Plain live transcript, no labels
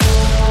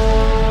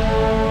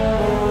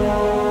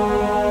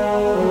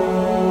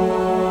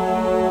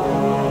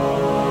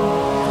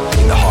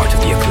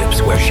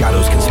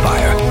shadows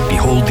conspire.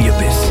 Behold the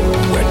abyss,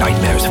 where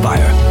nightmares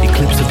fire.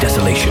 Eclipse of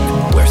desolation,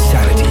 where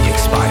sanity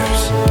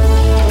expires.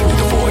 Through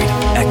the void,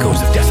 echoes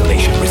of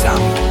desolation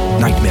resound.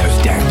 Nightmares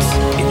dance,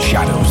 in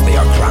shadows they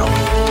are crowned.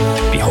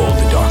 Behold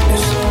the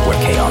darkness, where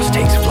chaos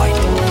takes flight.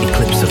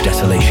 Eclipse of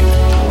desolation,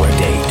 where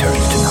day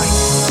turns to night.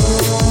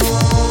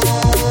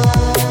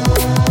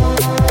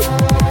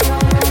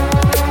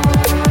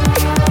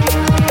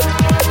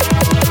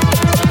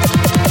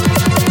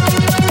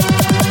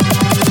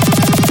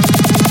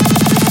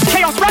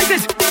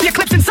 The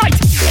eclipse in sight!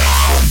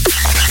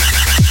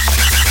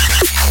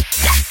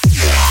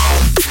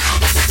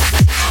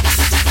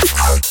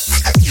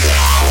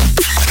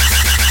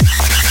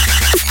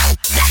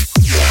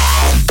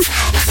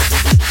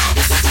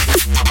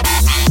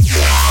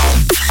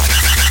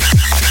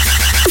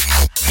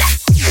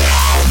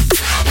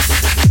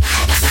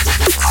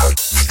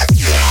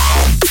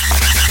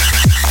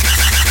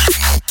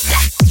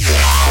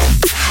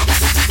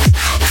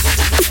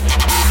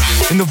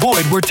 In the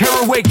void where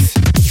terror wakes.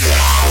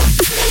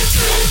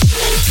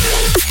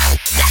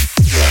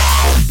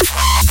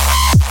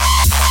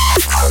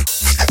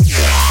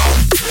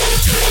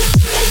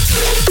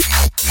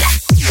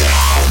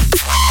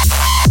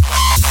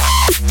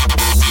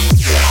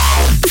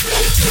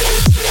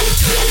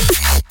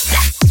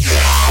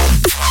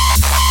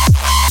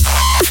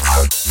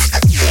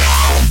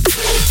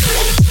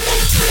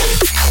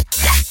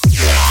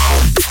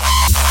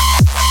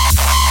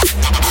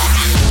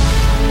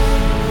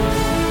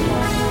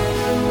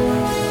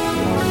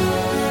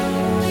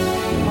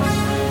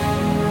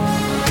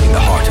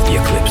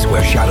 Eclipse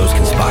where shadows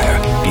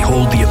conspire.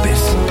 Behold the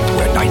abyss,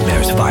 where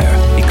nightmares fire.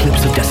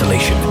 Eclipse of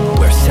desolation,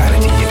 where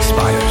sanity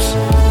expires.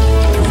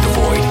 Through the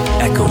void,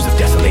 echoes of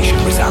desolation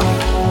resound.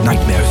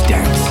 Nightmares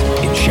dance,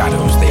 in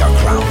shadows they are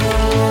crowned.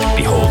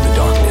 Behold the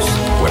darkness,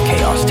 where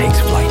chaos takes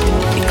flight.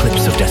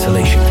 Eclipse of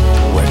desolation,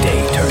 where day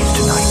turns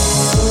to night.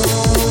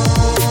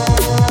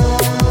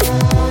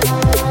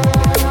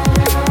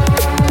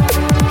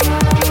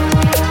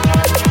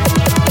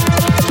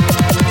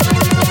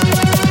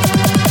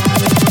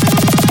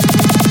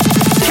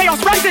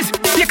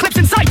 The eclipse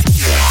in sight!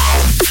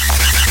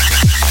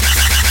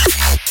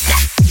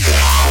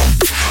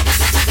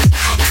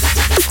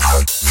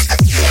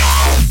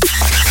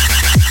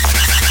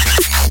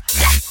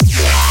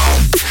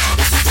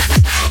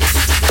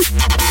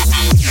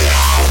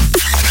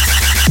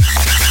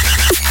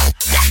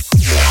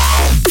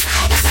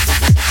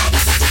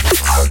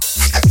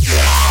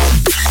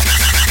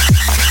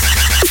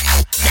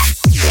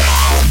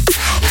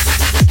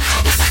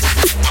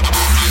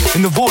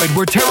 In the void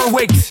where terror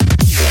wakes.